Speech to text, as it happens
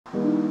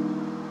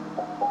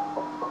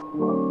So,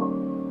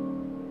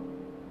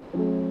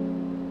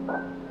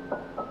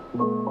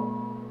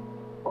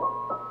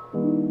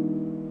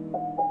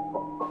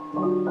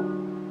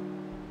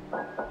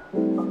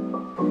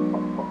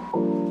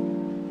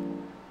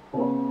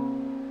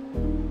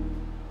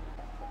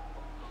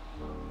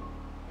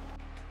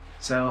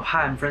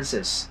 hi, I'm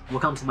Francis.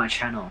 Welcome to my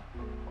channel.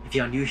 If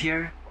you are new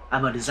here,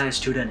 I'm a design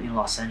student in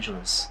Los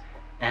Angeles.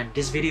 And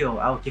this video,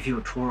 I'll give you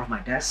a tour of my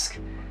desk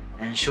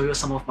and show you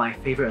some of my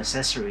favorite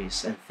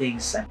accessories and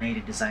things I made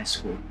in design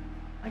school,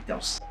 like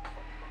those.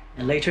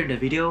 And later in the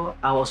video,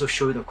 I'll also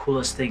show you the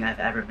coolest thing I've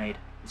ever made.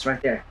 It's right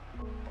there.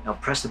 I'll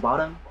press the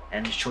button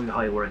and show you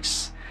how it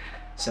works.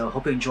 So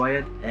hope you enjoy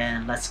it,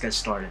 and let's get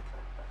started.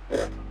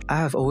 I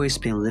have always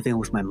been living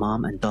with my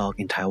mom and dog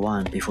in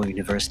Taiwan before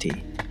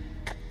university.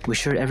 We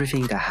shared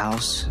everything in the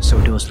house, so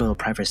there was little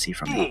privacy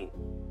from me.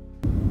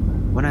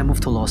 When I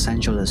moved to Los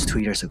Angeles 2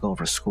 years ago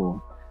for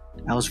school,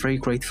 I was very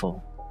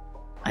grateful.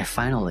 I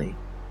finally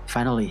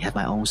had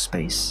my own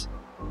space.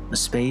 A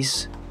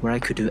space where I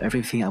could do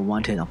everything I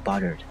wanted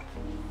unbothered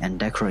and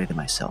decorate it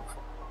myself.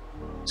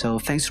 So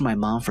thanks to my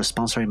mom for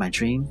sponsoring my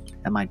dream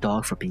and my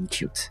dog for being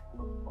cute.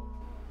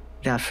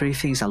 There are 3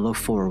 things I look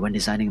for when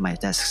designing my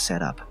desk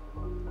setup: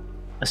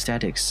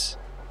 aesthetics,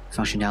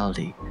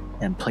 functionality,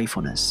 and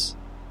playfulness.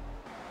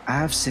 I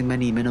have seen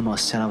many minimal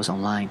setups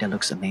online that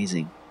looks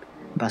amazing,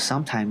 but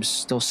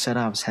sometimes those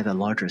setups have a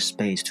larger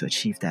space to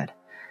achieve that,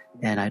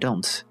 and I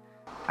don't.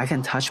 I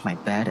can touch my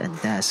bed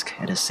and desk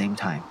at the same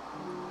time.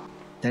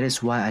 That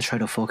is why I try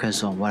to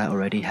focus on what I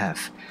already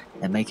have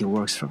and make it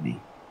work for me.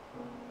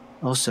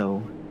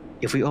 Also,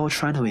 if we all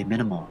try to be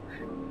minimal,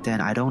 then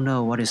I don't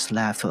know what is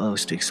left for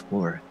us to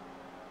explore.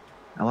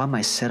 I want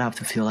my setup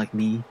to feel like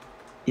me,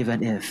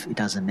 even if it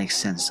doesn't make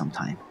sense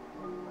sometimes.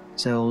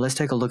 So let's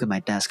take a look at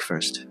my desk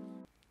first.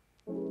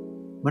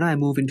 When I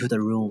moved into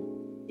the room,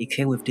 it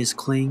came with this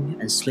clean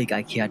and sleek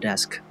Ikea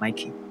desk,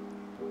 Micke.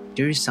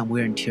 There is some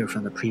wear and tear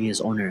from the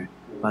previous owner,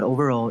 but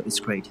overall it's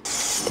great,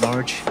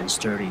 large and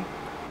sturdy,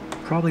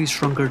 probably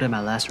stronger than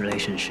my last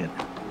relationship.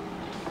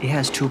 It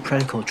has 2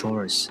 practical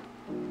drawers.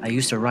 I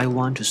use the right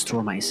one to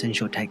store my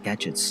essential tech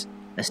gadgets,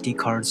 SD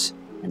cards,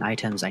 and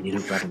items I need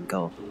to grab and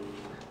go.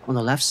 On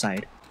the left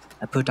side,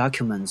 I put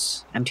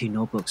documents, empty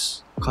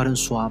notebooks, cotton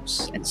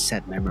swabs, and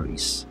set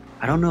memories.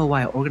 I don't know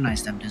why I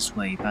organized them this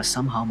way, but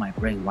somehow my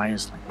brain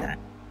wires like that.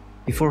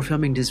 Before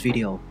filming this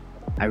video,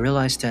 I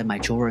realized that my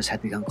drawers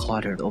had become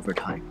cluttered over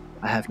time.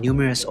 I have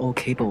numerous old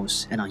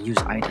cables and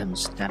unused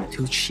items that I'm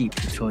too cheap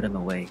to throw them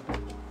away.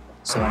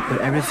 So I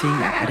put everything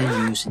I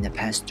hadn't used in the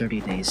past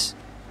 30 days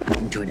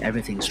into an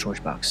everything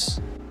storage box.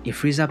 It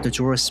frees up the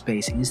drawer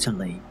space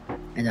instantly,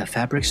 and the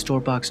fabric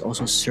store box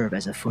also serves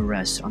as a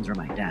footrest under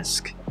my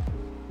desk,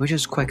 which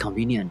is quite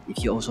convenient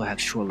if you also have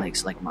short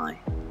legs like mine.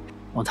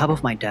 On top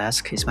of my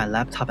desk is my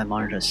laptop and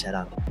monitor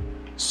setup.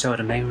 So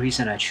the main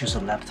reason I choose a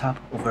laptop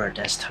over a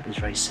desktop is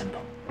very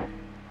simple.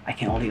 I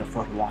can only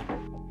afford one.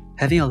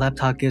 Having a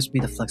laptop gives me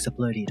the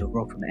flexibility to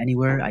work from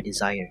anywhere I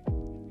desire.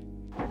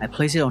 I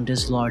place it on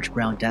this large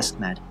brown desk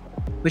mat,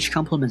 which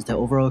complements the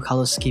overall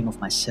color scheme of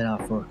my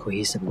setup for a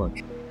cohesive look.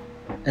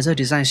 As a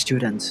design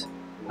student,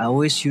 I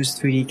always use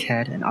 3D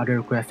CAD and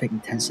other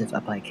graphic-intensive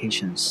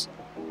applications.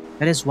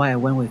 That is why I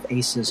went with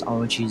ASUS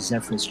ROG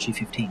Zephyrus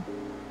G15.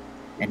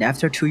 And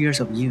after 2 years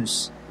of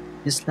use,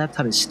 this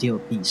laptop is still a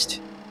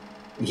beast.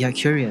 If you are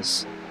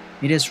curious,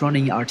 it is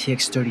running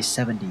RTX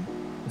 3070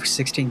 with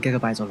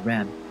 16GB of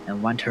RAM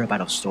and 1TB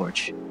of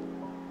storage.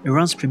 It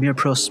runs Premiere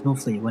Pro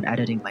smoothly when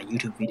editing my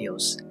YouTube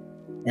videos,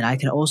 and I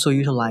can also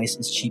utilize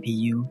its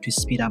GPU to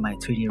speed up my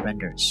 3D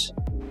renders.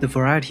 The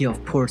variety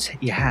of ports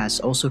it has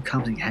also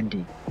comes in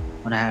handy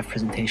when I have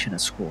presentation at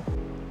school.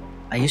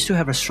 I used to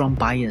have a strong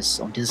bias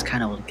on this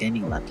kind of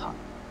gaming laptop,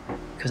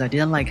 because I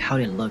didn't like how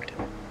it looked.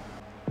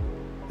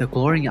 The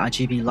glowing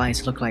RGB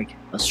lights look like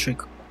a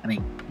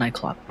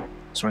nightclub.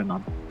 Sorry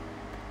mom.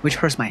 Which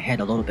hurts my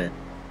head a little bit.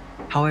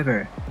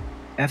 However,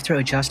 after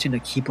adjusting the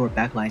keyboard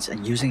backlights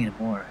and using it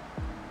more,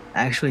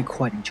 I actually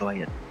quite enjoy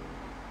it.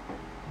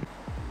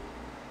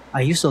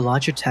 I use the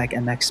Logitech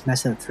MX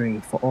Master 3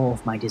 for all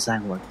of my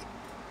design work.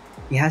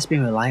 It has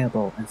been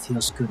reliable and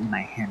feels good in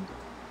my hand.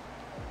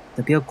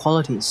 The build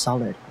quality is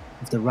solid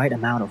with the right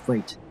amount of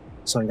weight,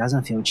 so it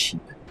doesn't feel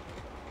cheap.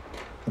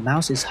 The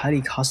mouse is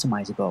highly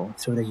customizable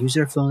through the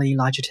user-friendly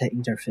Logitech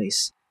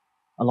interface,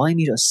 allowing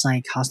me to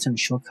assign custom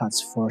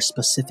shortcuts for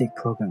specific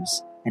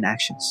programs and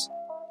actions,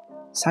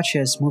 such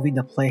as moving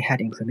the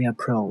playhead in Premiere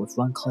Pro with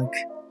one click,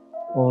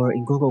 or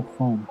in Google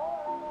Chrome,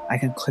 I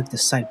can click the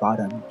side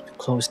button to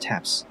close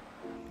tabs,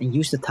 and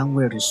use the thumb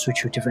wheel to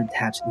switch to different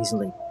tabs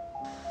easily.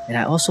 And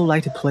I also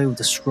like to play with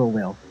the scroll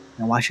wheel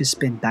and watch it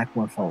spin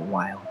backward for a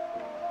while.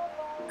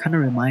 Kinda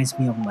reminds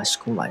me of my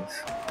school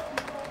life.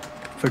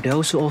 For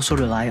those who also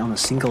rely on a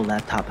single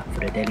laptop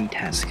for the daily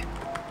task,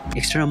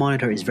 external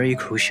monitor is very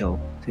crucial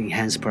to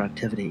enhance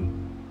productivity.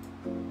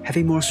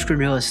 Having more screen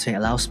real estate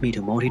allows me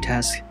to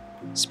multitask,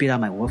 speed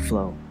up my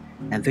workflow,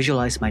 and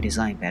visualize my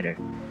design better.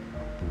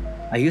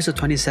 I use a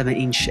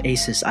 27-inch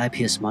ASUS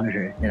IPS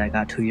monitor that I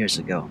got 2 years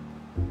ago.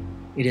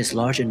 It is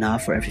large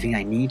enough for everything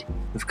I need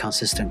with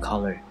consistent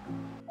color.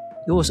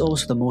 It was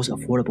also the most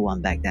affordable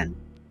one back then,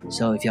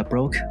 so if you're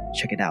broke,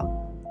 check it out.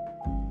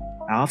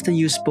 I often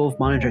use both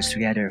monitors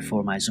together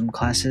for my Zoom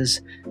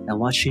classes and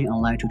watching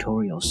online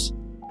tutorials,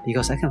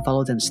 because I can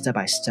follow them step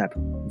by step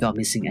without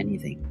missing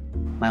anything.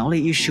 My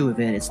only issue with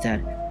it is that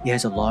it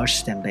has a large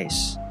stand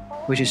base,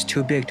 which is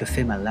too big to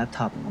fit my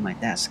laptop on my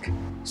desk,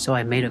 so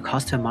I made a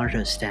custom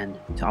monitor stand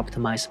to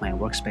optimize my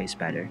workspace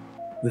better.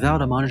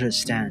 Without a monitor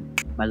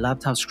stand, my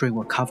laptop screen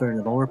will cover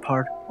the lower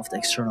part of the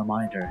external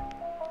monitor.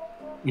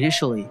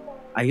 Initially,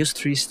 I used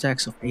 3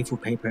 stacks of A4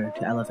 paper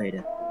to elevate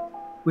it,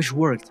 which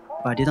worked,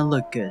 but it didn't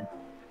look good.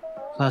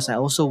 Plus, I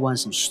also want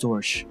some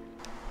storage.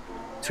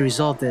 To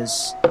resolve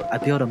this, I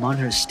built a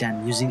monitor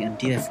stand using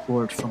MDF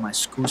board from my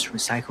school's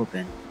recycle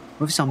bin.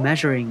 With some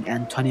measuring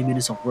and 20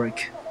 minutes of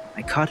work,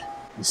 I cut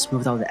and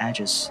smoothed out the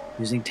edges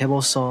using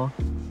table saw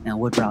and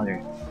wood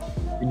router,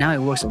 and now it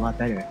works a lot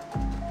better.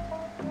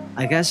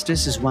 I guess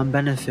this is one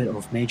benefit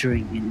of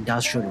majoring in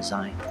industrial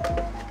design.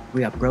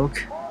 We are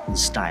broke in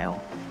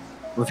style.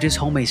 With this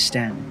homemade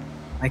stand,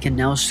 I can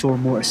now store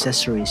more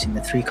accessories in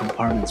the 3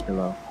 compartments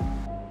below.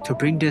 To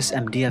bring this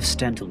MDF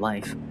stand to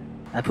life,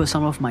 I put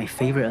some of my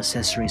favorite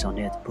accessories on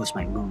it to boost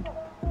my mood.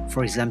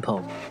 For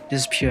example,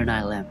 this pure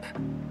night lamp.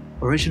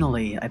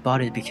 Originally, I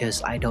bought it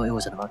because I thought it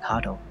was an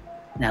avocado,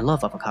 and I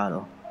love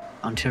avocado.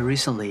 Until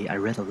recently, I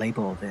read the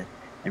label of it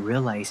and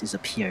realized it's a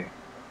pear.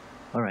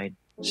 Alright,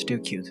 still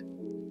cute.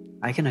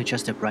 I can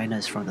adjust the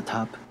brightness from the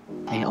top,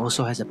 and it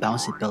also has a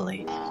bouncy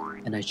belly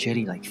and a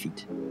jelly-like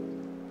feet.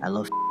 I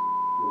love.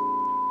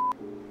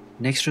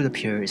 Next to the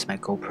pear is my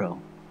GoPro.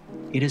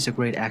 It is a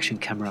great action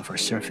camera for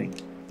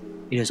surfing.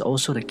 It is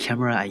also the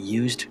camera I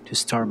used to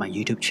start my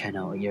YouTube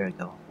channel a year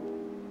ago.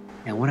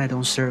 And when I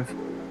don't surf,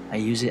 I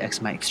use it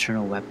as my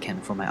external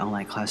webcam for my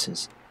online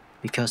classes,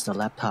 because the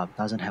laptop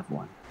doesn't have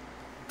one.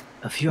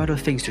 A few other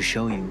things to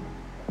show you.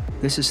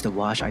 This is the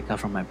watch I got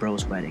from my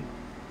bro's wedding.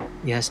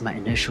 It has my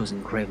initials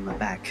engraved on the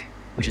back,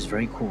 which is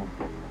very cool.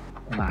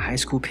 And my high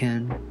school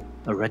pin,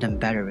 a random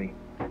battery,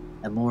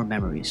 and more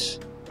memories.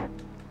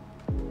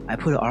 I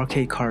put an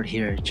arcade card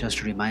here just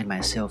to remind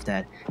myself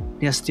that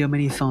there are still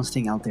many fun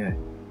things out there,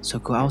 so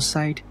go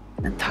outside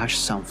and touch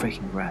some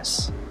freaking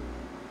grass.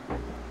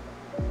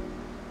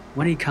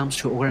 When it comes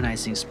to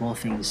organizing small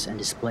things and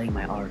displaying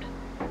my art,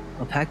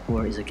 a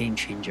pegboard is a game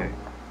changer,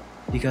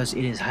 because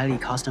it is highly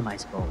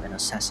customizable and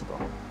accessible.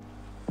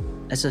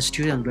 As a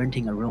student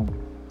renting a room,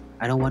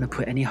 I don't want to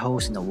put any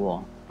holes in the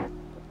wall.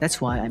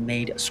 That's why I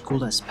made a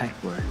screwless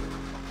pegboard.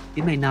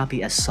 It may not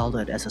be as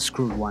solid as a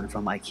screwed one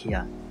from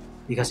Ikea,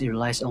 because it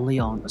relies only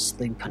on a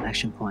slim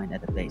connection point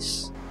at the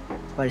base,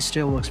 but it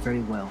still works very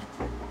well.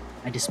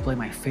 I display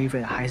my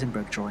favorite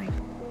Heisenberg drawing,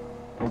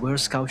 a whale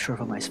sculpture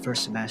from my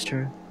first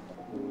semester,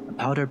 a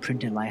powder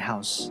printed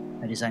lighthouse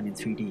I designed in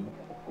 3D,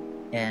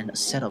 and a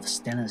set of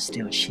stainless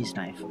steel cheese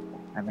knife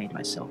I made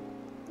myself.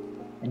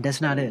 And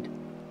that's not it.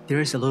 There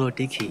is a little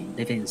Dickie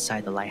living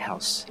inside the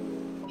lighthouse.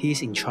 He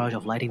is in charge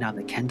of lighting up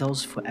the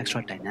candles for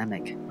extra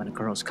dynamic when the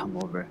girls come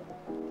over.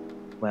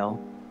 Well,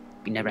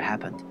 it never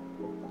happened.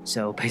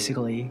 So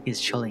basically,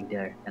 he's chilling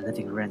there and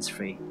living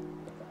rent-free.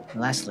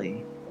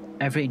 Lastly,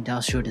 every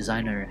industrial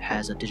designer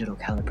has a digital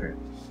caliper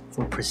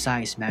for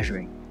precise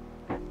measuring,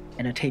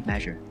 and a tape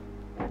measure.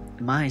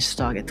 Mine is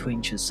stuck at 2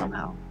 inches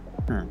somehow.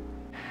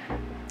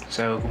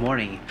 So good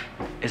morning.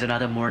 It's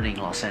another morning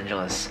in Los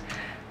Angeles.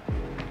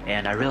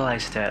 And I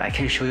realized that I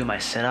can't show you my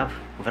setup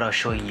without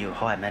showing you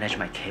how I manage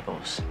my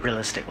cables,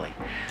 realistically.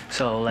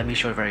 So let me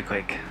show you very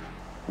quick.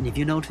 And if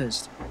you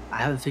noticed, I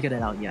haven't figured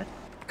it out yet.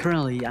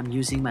 Currently, I'm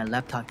using my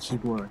laptop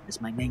keyboard as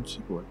my main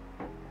keyboard,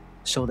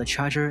 so the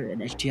charger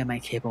and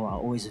HDMI cable are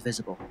always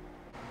visible.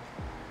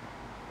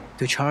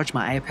 To charge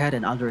my iPad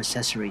and other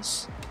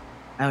accessories,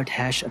 I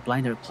attach a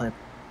blinder clip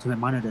to my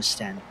monitor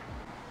stand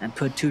and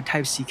put 2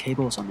 Type-C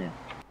cables on it.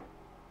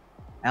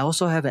 I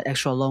also have an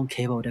extra long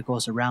cable that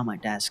goes around my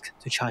desk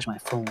to charge my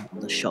phone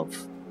on the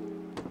shelf.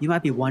 You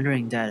might be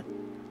wondering that,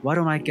 why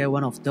don't I get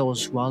one of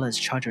those wireless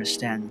charger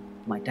stand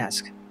on my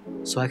desk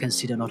so I can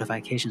see the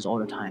notifications all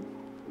the time?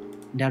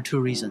 There are 2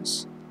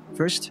 reasons.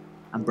 First,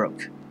 I'm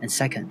broke. And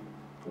second,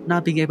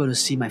 not being able to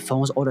see my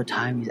phones all the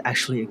time is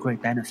actually a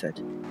great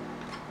benefit.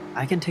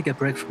 I can take a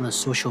break from the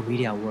social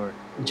media world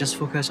and just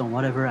focus on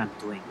whatever I'm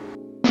doing.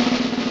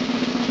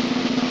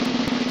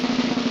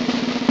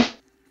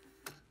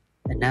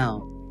 And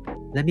now,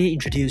 let me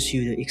introduce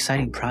you to the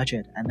exciting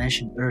project I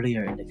mentioned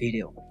earlier in the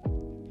video.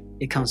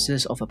 It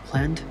consists of a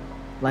plant,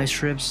 light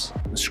strips,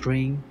 a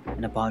screen,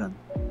 and a bottom,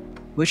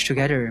 which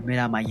together made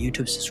up my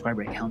YouTube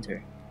subscriber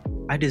counter.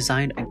 I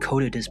designed and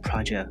coded this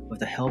project with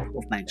the help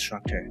of my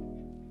instructor.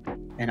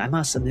 And I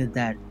must admit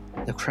that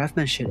the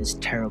craftsmanship is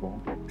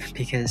terrible,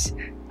 because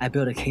I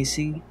built a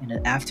casing in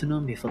the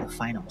afternoon before the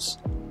finals.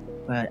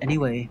 But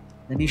anyway,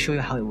 let me show you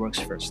how it works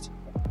first.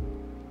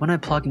 When I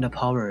plug in the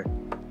power,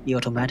 it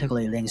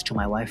automatically links to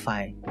my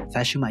Wi-Fi,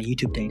 fetching my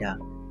YouTube data,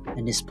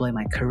 and display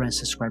my current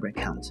subscriber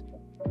count.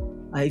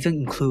 I even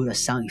include a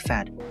sound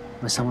effect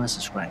when someone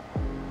subscribes.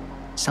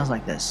 Sounds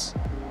like this.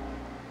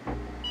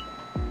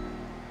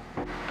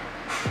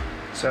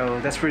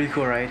 So that's pretty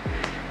cool, right?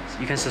 So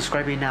you can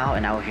subscribe me now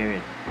and I will hear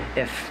it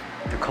if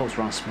the codes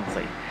run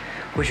smoothly,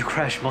 which you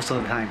crash most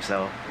of the time,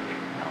 so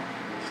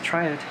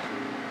try it.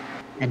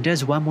 And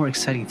there's one more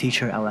exciting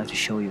feature I would like to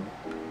show you.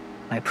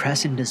 By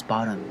pressing this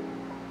button,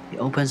 it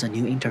opens a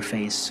new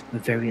interface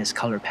with various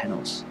color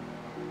panels.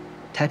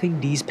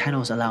 Tapping these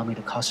panels allow me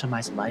to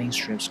customize lighting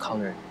strips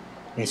color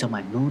based on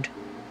my mood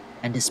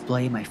and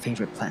display my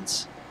favorite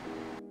plants.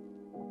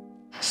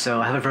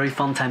 So I have a very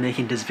fun time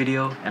making this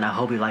video and I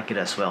hope you like it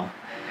as well.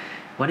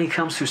 When it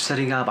comes to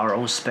setting up our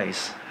own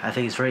space, I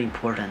think it's very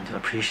important to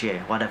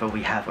appreciate whatever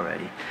we have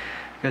already,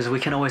 because we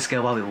can always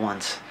get what we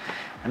want.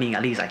 I mean,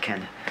 at least I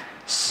can.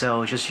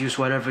 So just use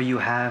whatever you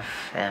have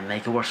and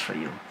make it work for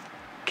you.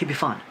 Keep it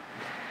fun.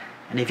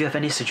 And if you have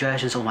any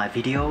suggestions on my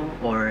video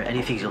or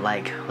anything you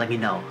like, let me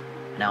know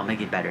and I'll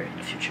make it better in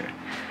the future.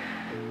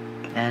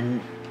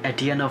 And at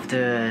the end of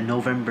the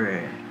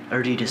November,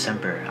 early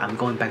December, I'm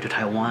going back to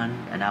Taiwan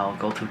and I'll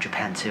go to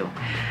Japan too.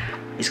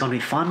 It's gonna be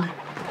fun.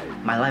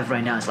 My life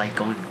right now is like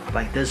going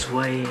like this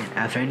way, and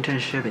after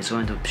internship it's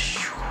going to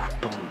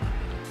boom.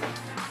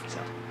 So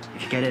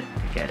if you get it,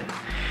 you get it.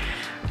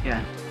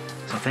 Yeah.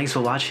 So thanks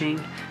for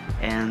watching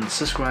and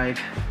subscribe,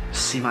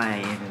 see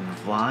my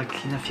vlog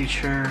in the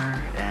future,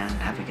 and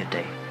have a good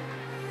day.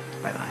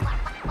 Bye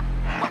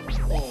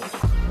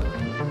bye.